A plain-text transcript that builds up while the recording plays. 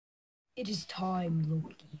It is time,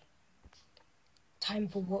 Loki. Time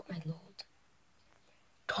for what, my lord?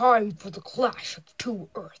 Time for the clash of two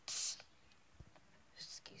Earths.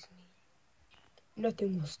 Excuse me.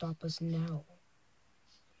 Nothing will stop us now.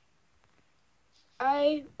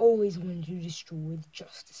 I always wanted to destroy the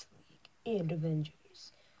Justice League and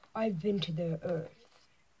Avengers. I've been to their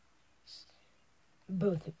Earths,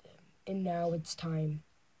 both of them, and now it's time.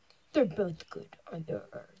 They're both good on their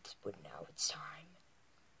Earths, but now it's time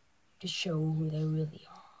to show who they really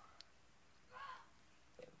are.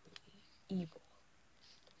 They're really evil.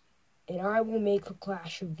 And I will make a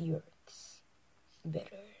clash of the Earths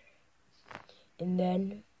better. And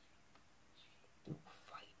then we will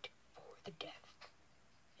fight for the death.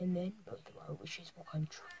 And then both of our wishes will come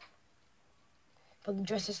true. For the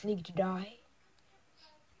Justice League to die,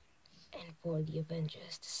 and for the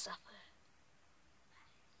Avengers to suffer.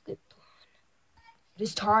 Good plan. It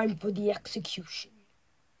is time for the execution.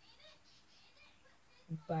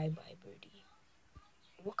 Bye-bye, Birdie.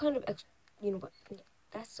 What kind of you know what?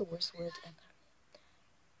 That's the worst word ever.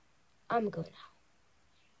 I'm going now.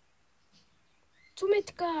 To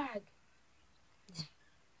Midgard!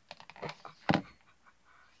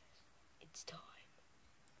 It's time.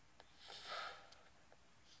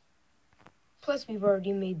 Plus, we've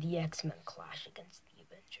already made the X-Men clash against the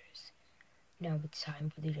Avengers. Now it's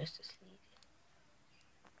time for the Justice League.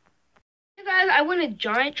 Hey guys, I won a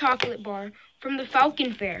giant chocolate bar from the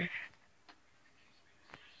Falcon Fair.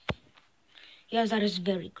 Yes, that is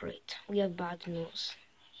very great. We have bad news.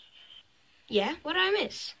 Yeah, what did I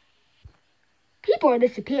miss? People are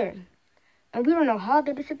disappearing. And we don't know how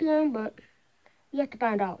they're disappearing, but we have to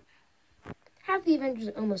find out. Half the Avengers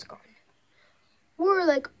are almost gone. We're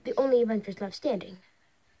like the only Avengers left standing.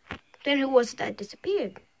 Then who was it that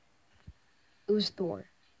disappeared? It was Thor.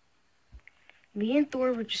 Me and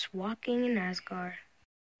Thor were just walking in Asgard.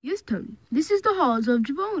 Yes, Tony, this is the halls of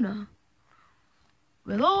Javona.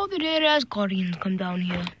 Well, all the dead Asgardians come down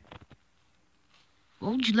here.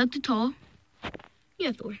 Well, would you like to talk?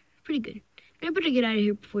 Yeah, Thor, pretty good. I better get out of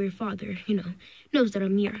here before your father, knows that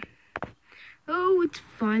I'm here. Oh, it's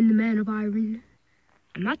fine, the Man of Iron.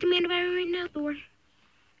 I'm not the Man of Iron right now, Thor.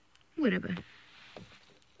 Whatever.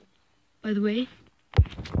 By the way,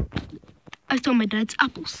 I stole my dad's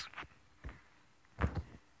apples.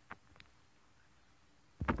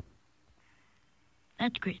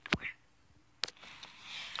 That's great, Thor.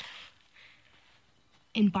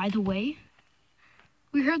 And by the way,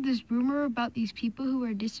 we heard this rumor about these people who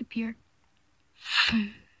are disappeared.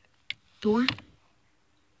 Thor?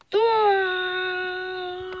 Thor!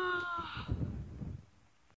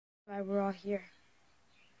 Why we're all here.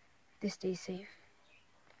 To stay safe.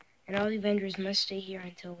 And all the Avengers must stay here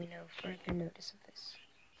until we know further notice of this.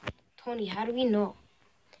 Tony, how do we know?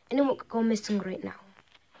 Anyone could go missing right now.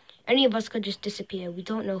 Any of us could just disappear. We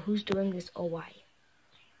don't know who's doing this or why.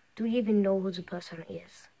 Do we even know who the person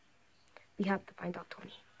is? We have to find out,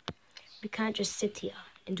 Tony. We can't just sit here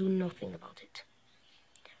and do nothing about it.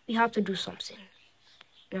 We have to do something.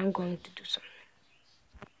 And I'm going to do something.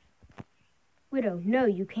 Widow, no,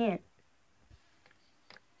 you can't.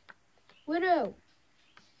 Widow!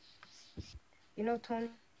 You know, Tony,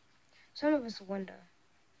 some of us wonder,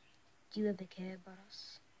 do you ever care about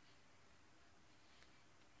us?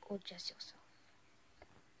 Or just yourself?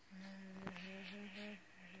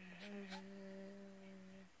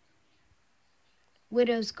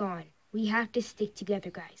 Widow's gone. We have to stick together,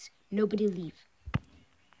 guys. Nobody leave.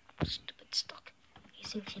 Stupid stuck. He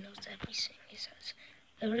thinks he knows everything. He says,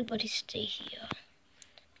 everybody stay here.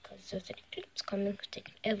 Because there's an eclipse coming,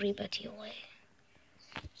 taking everybody away.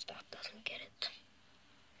 Stuck doesn't get it.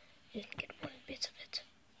 He didn't get one bit of it.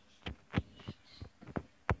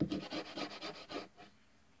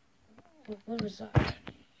 What was that?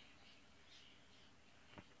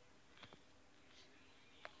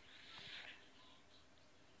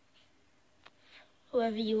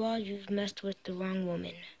 Whoever you are, you've messed with the wrong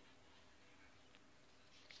woman.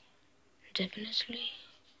 Definitely.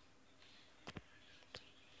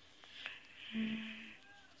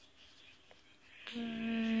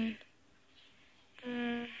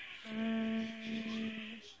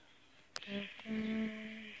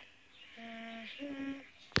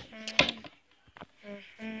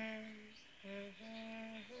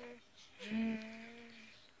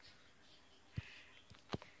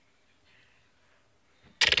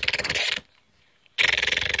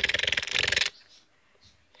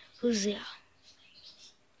 Who's there?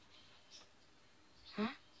 Huh?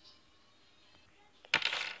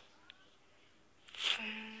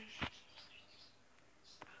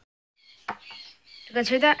 You guys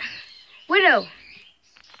heard that? Widow!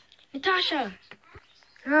 Natasha!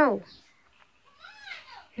 No.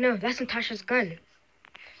 No, that's Natasha's gun.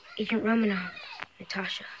 Agent Romanov.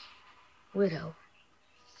 Natasha. Widow.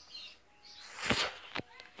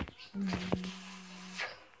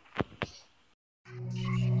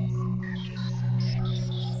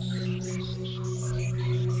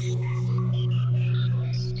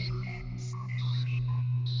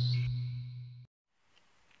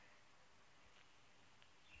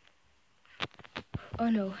 Oh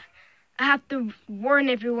no. I have to warn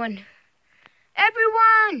everyone.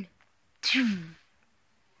 Everyone!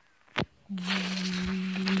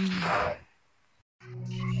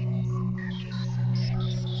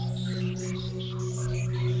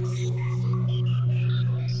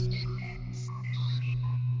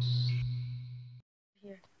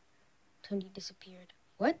 Here. Tony disappeared.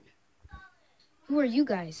 What? Who are you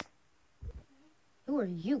guys? Who are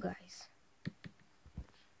you guys?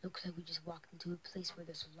 Looks like we just walked into a place where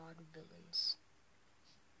there's a lot of villains.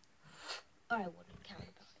 I wouldn't count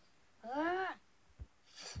about it.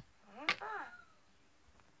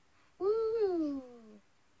 Woo!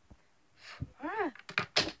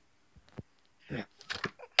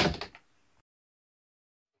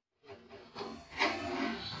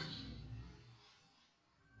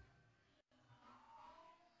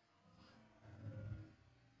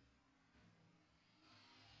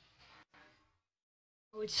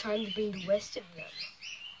 Oh, it's time to bring the rest of them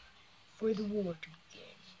for the war to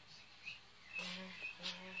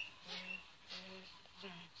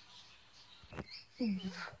begin.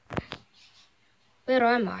 Where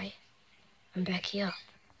am I? I'm back here.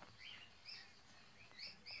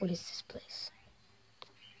 What is this place?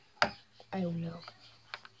 I don't know.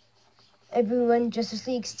 Everyone, Justice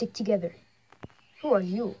League, stick together. Who are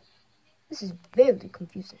you? This is very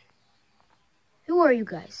confusing. Who are you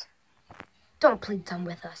guys? Don't play dumb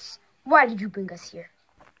with us. Why did you bring us here?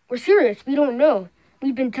 We're serious. We don't know.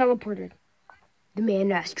 We've been teleported. The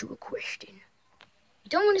man asked you a question. We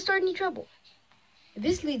don't want to start any trouble. If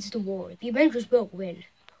this leads to war, the Avengers will win.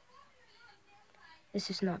 This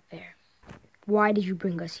is not fair. Why did you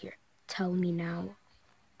bring us here? Tell me now.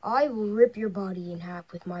 I will rip your body in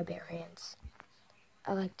half with my bare hands.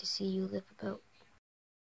 I like to see you live about.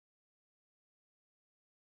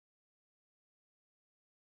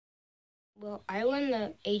 Well, I won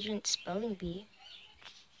the agent spelling bee.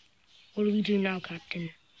 What do we do now, Captain?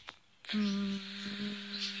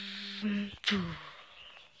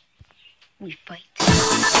 We fight.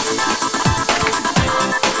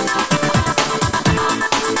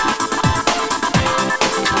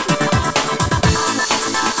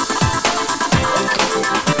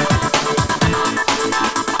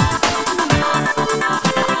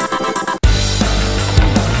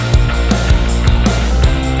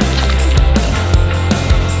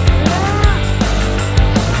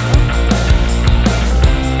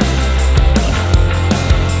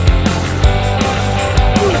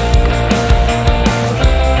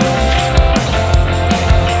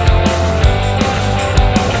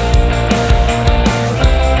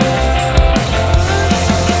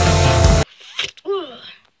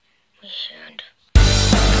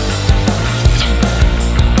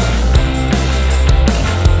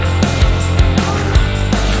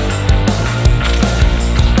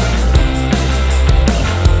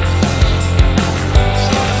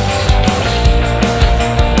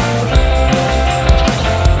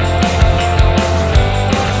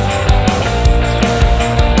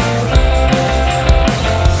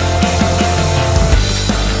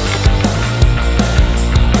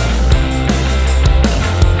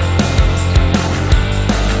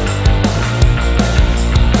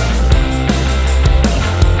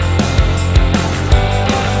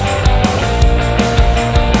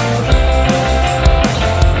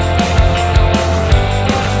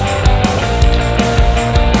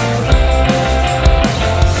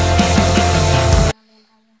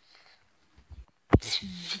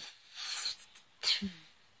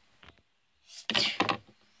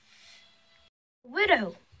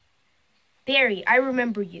 Widow! Barry, I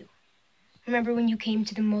remember you. Remember when you came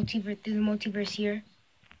to the multiverse, through the multiverse here?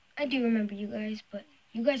 I do remember you guys, but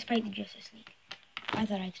you guys fight the Justice League. I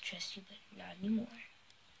thought I could trust you, but not anymore.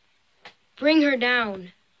 Bring her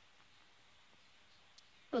down.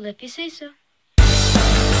 Well, if you say so.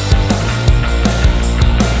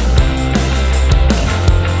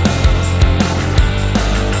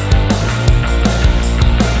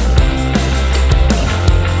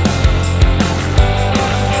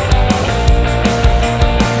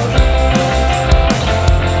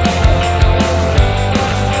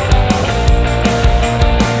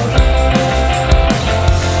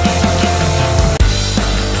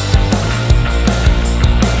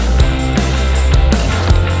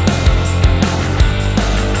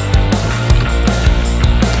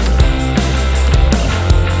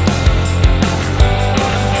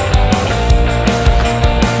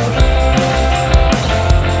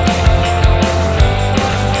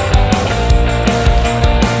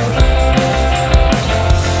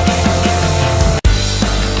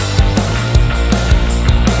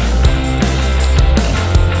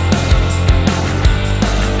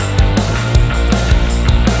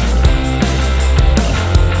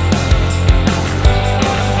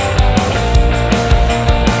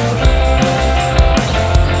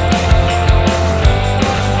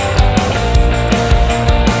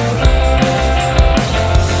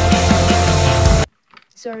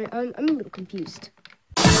 confused.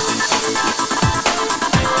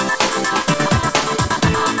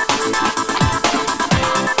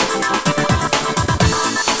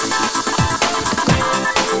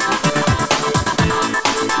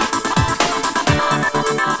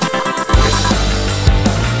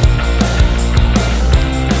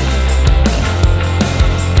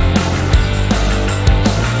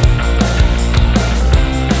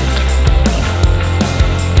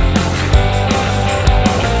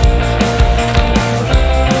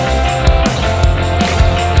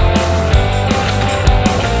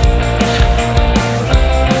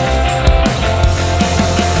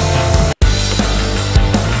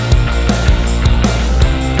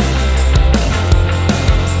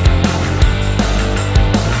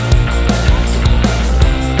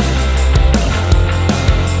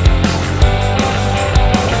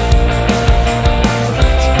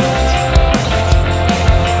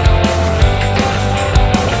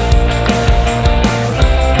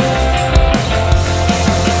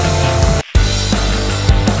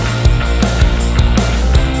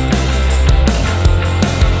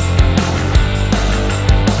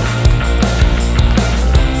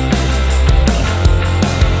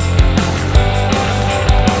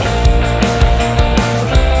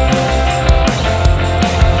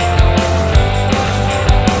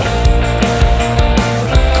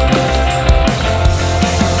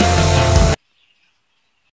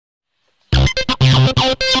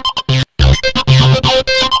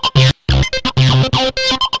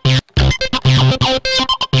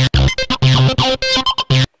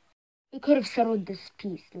 We could have settled this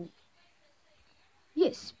peacefully.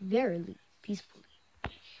 Yes, verily, peacefully.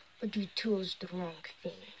 But you chose the wrong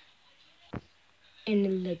thing. And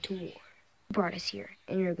it led to war. You brought us here,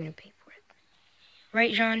 and you're gonna pay for it.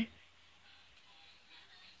 Right, Jean?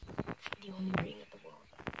 The only ring in the world.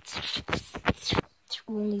 It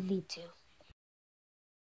will only lead to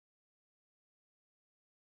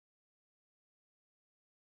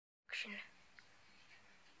action.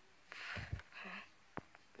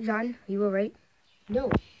 Jean, you alright? No,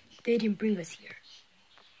 they didn't bring us here.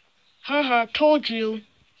 Haha, told you.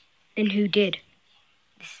 Then who did?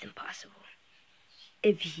 This is impossible.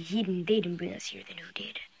 If they didn't bring us here, then who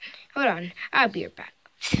did? Hold on, I'll be right back.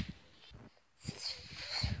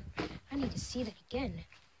 I need to see that again.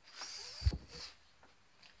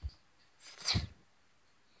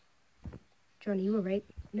 Johnny, you were right.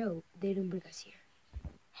 No, they didn't bring us here.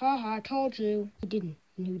 Haha, told you. They didn't,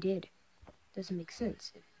 and who did? Doesn't make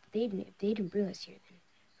sense. If they didn't bring us here, then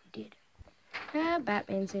who did? Ah,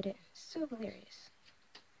 Batman said it. So hilarious.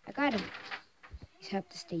 I got him. You have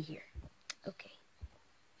to stay here. Okay.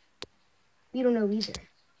 We don't know either.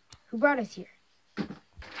 Who brought us here?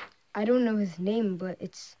 I don't know his name, but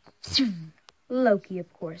it's Loki,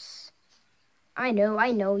 of course. I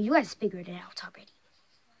know. You guys figured it out already.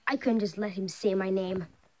 I couldn't just let him say my name.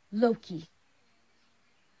 Loki.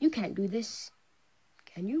 You can't do this.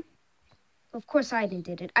 Can you? Of course I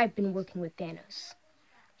did it. I've been working with Thanos.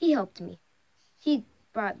 He helped me. He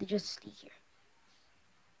brought the Justice League here.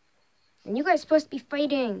 And you guys are supposed to be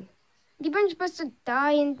fighting. You weren't supposed to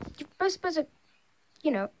die, and you're supposed to,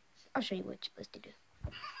 I'll show you what you're supposed to do.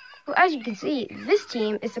 Well, as you can see, this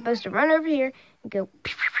team is supposed to run over here and go pew,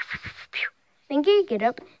 pew, pew, pew, pew, pew. Then get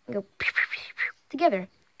up and go pew, pew, pew, pew, together.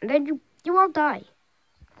 And then you all die.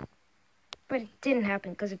 But it didn't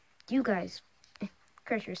happen because of you guys.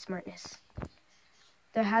 Curse your smartness.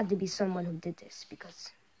 There had to be someone who did this,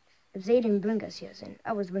 because if they didn't bring us here, then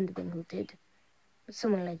I was wondering who did. But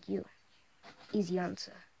someone like you. Easy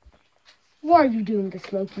answer. Why are you doing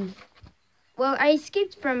this, Loki? Well, I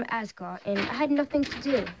escaped from Asgard, and I had nothing to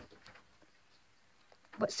do.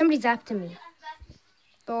 But somebody's after me.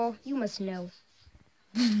 Thor, you must know.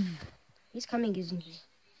 He's coming, isn't he?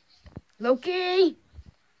 Loki!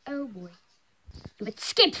 Oh, boy. You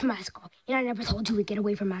escaped from Asgard, and I never told you to get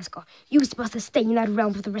away from Asgard. You were supposed to stay in that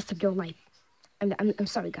realm for the rest of your life. I'm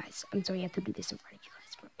sorry, guys. I'm sorry I have to do this in front of you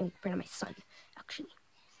guys. In front of my son, actually.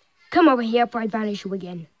 Come over here before I banish you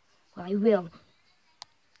again. Well, I will.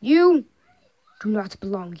 You do not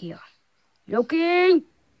belong here. Loki!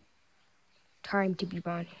 Time to be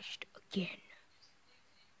banished again.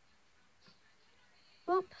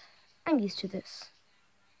 Well, I'm used to this.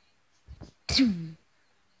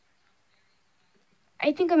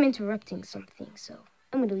 I think I'm interrupting something, so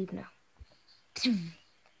I'm gonna leave now.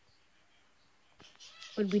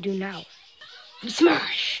 What do we do now?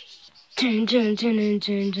 Smash!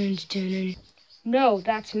 No,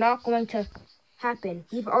 that's not going to happen.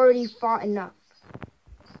 We've already fought enough.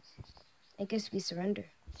 I guess we surrender.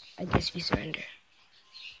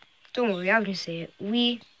 Don't worry, I'm gonna say it.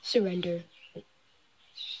 We surrender. Wait.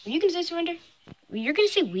 Were you gonna say surrender? You're gonna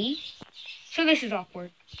say we? So this is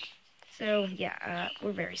awkward. So yeah,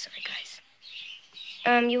 we're very sorry, guys.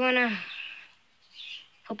 You wanna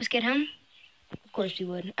help us get home? Of course we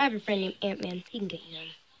would. I have a friend named Ant-Man. He can get you home.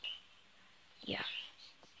 Yeah.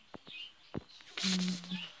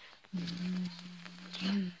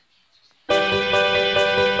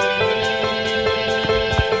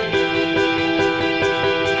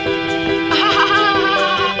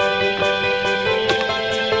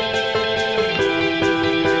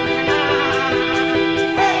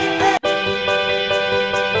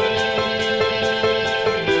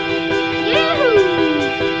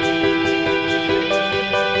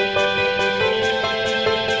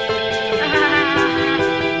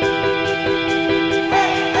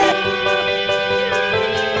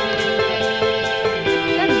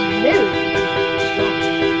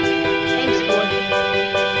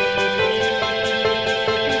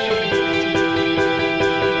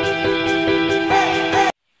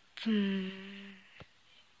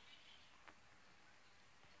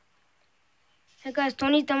 Hey guys,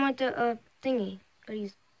 Tony's done with the thingy that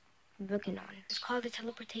he's working on. It's called the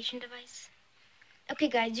teleportation device. Okay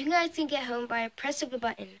guys, you guys can get home by a press of a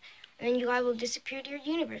button, and then you guys will disappear to your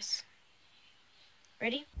universe.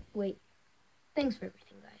 Ready? Wait. Thanks for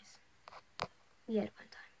everything, guys. We had a fun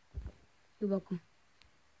time. You're welcome.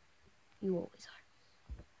 You always are.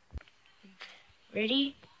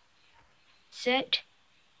 Ready? Set.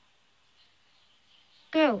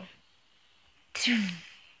 Go.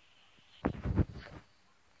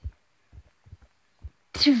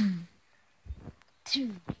 Well,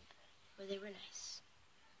 they were nice.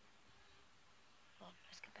 Well,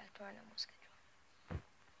 let's get back to our normal schedule.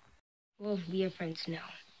 Well, we are friends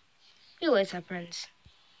now. We always have friends.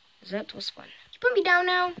 That was fun. You put me down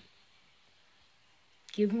now?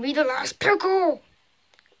 Give me the last pickle!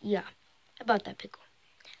 Yeah, about that pickle.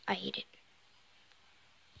 I hate it.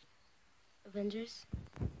 Avengers,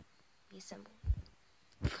 be assembled.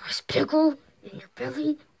 Last pickle in your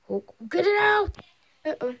belly? Oh, get it out!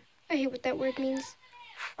 Uh-oh, I hate what that word means.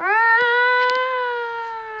 Ah!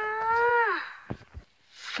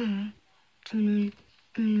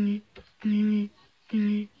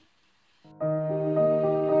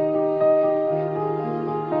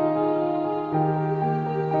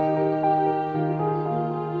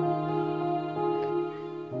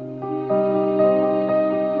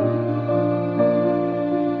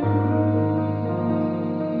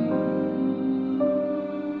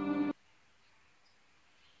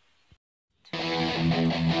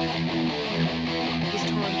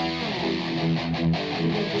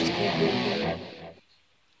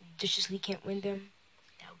 Justice League can't win them.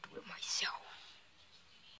 I'll do it myself.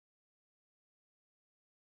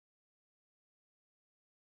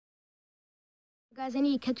 Guys, I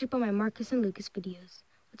need to catch up on my Marcus and Lucas videos.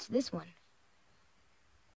 What's this one?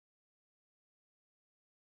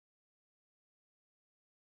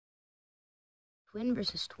 Twin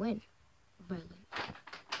versus twin. Violent.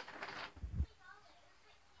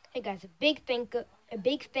 Hey guys, a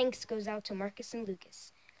big thanks goes out to Marcus and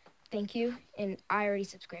Lucas. Thank you, and I already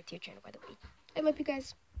subscribed to your channel, by the way. I love you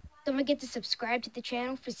guys. Don't forget to subscribe to the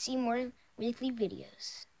channel for see more weekly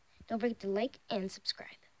videos. Don't forget to like and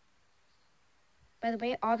subscribe. By the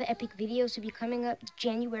way, all the epic videos will be coming up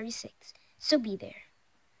January 6th, so be there.